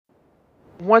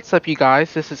What's up, you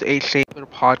guys? This is H3 for the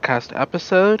podcast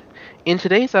episode. In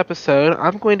today's episode,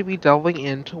 I'm going to be delving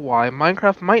into why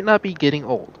Minecraft might not be getting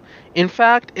old. In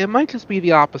fact, it might just be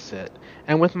the opposite.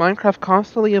 And with Minecraft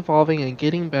constantly evolving and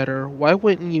getting better, why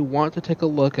wouldn't you want to take a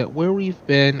look at where we've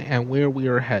been and where we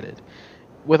are headed?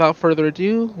 Without further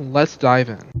ado, let's dive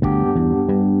in.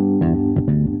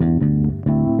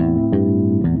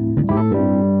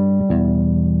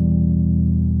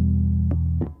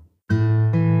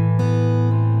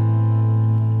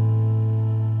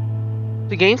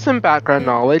 To gain some background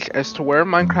knowledge as to where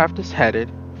Minecraft is headed,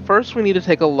 first we need to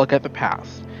take a look at the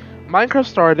past. Minecraft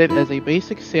started as a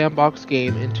basic sandbox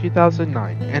game in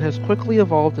 2009 and has quickly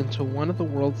evolved into one of the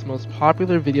world's most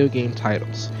popular video game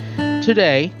titles.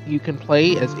 Today, you can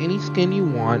play as any skin you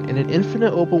want in an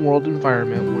infinite open world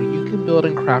environment where you can build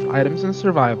and craft items in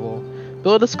survival,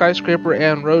 build a skyscraper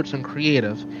and roads in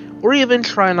creative, or even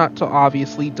try not to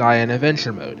obviously die in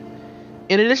adventure mode.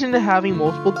 In addition to having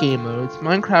multiple game modes,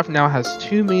 Minecraft now has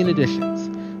two main editions.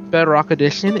 Bedrock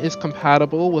Edition is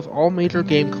compatible with all major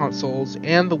game consoles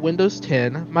and the Windows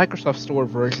 10 Microsoft Store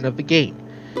version of the game.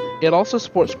 It also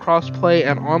supports crossplay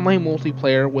and online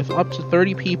multiplayer with up to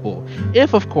 30 people,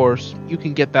 if of course you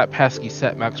can get that pesky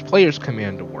setmax players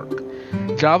command to work.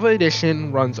 Java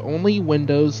Edition runs only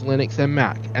Windows, Linux, and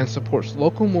Mac, and supports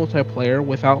local multiplayer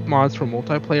without mods for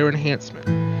multiplayer enhancement.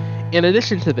 In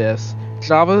addition to this,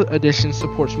 Java Edition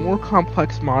supports more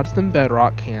complex mods than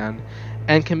Bedrock can,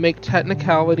 and can make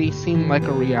technicality seem like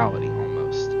a reality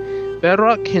almost.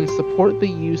 Bedrock can support the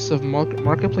use of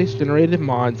marketplace generated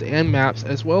mods and maps,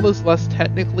 as well as less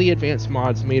technically advanced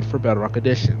mods made for Bedrock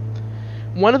Edition.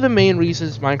 One of the main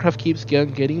reasons Minecraft keeps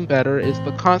getting better is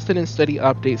the constant and steady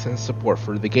updates and support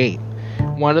for the game.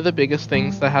 One of the biggest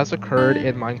things that has occurred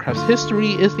in Minecraft's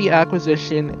history is the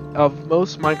acquisition of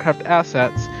most Minecraft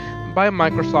assets by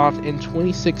Microsoft in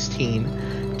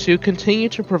 2016 to continue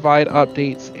to provide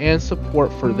updates and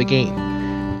support for the game.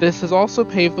 This has also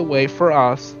paved the way for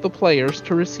us, the players,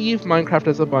 to receive Minecraft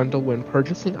as a bundle when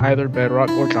purchasing either Bedrock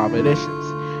or Java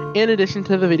editions, in addition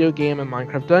to the video game and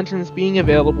Minecraft Dungeons being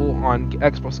available on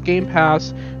Xbox Game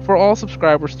Pass for all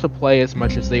subscribers to play as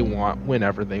much as they want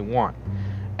whenever they want.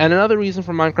 And another reason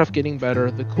for Minecraft getting better,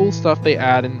 the cool stuff they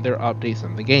add in their updates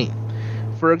in the game.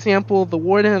 For example, the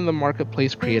Warden and the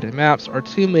Marketplace created maps are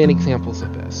two main examples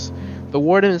of this. The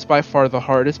Warden is by far the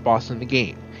hardest boss in the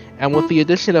game, and with the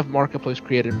addition of Marketplace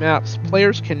created maps,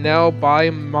 players can now buy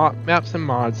maps and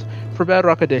mods for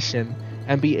Bedrock Edition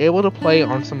and be able to play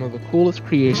on some of the coolest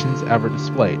creations ever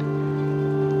displayed.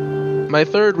 My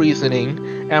third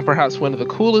reasoning, and perhaps one of the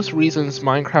coolest reasons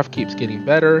Minecraft keeps getting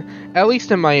better, at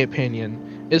least in my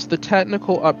opinion, is the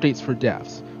technical updates for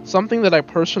devs. Something that I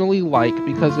personally like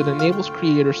because it enables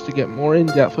creators to get more in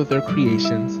depth with their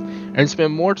creations and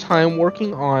spend more time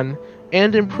working on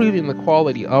and improving the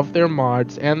quality of their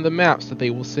mods and the maps that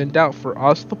they will send out for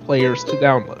us, the players, to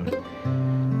download.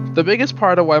 The biggest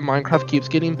part of why Minecraft keeps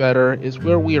getting better is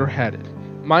where we are headed.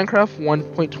 Minecraft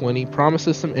 1.20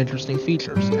 promises some interesting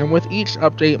features, and with each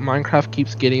update, Minecraft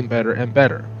keeps getting better and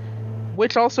better.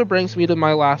 Which also brings me to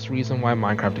my last reason why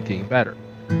Minecraft is getting better.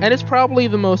 And it's probably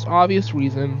the most obvious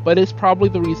reason, but it's probably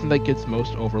the reason that gets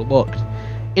most overlooked.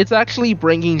 It's actually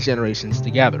bringing generations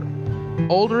together.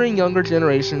 Older and younger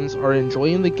generations are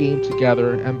enjoying the game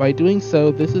together, and by doing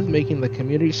so, this is making the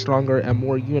community stronger and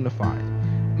more unified.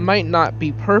 Might not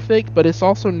be perfect, but it's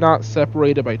also not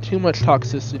separated by too much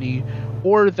toxicity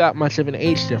or that much of an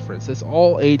age difference, as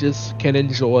all ages can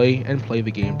enjoy and play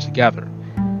the game together.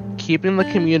 Keeping the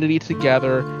community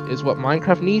together is what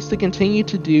Minecraft needs to continue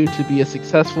to do to be a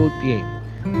successful game.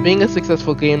 Being a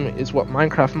successful game is what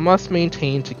Minecraft must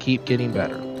maintain to keep getting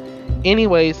better.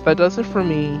 Anyways, that does it for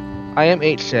me. I am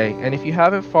HJ, and if you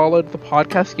haven't followed the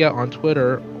podcast yet on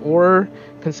Twitter or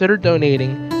considered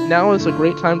donating, now is a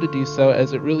great time to do so,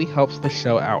 as it really helps the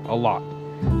show out a lot.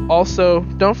 Also,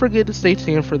 don't forget to stay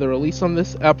tuned for the release on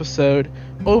this episode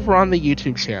over on the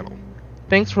YouTube channel.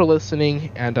 Thanks for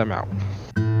listening, and I'm out.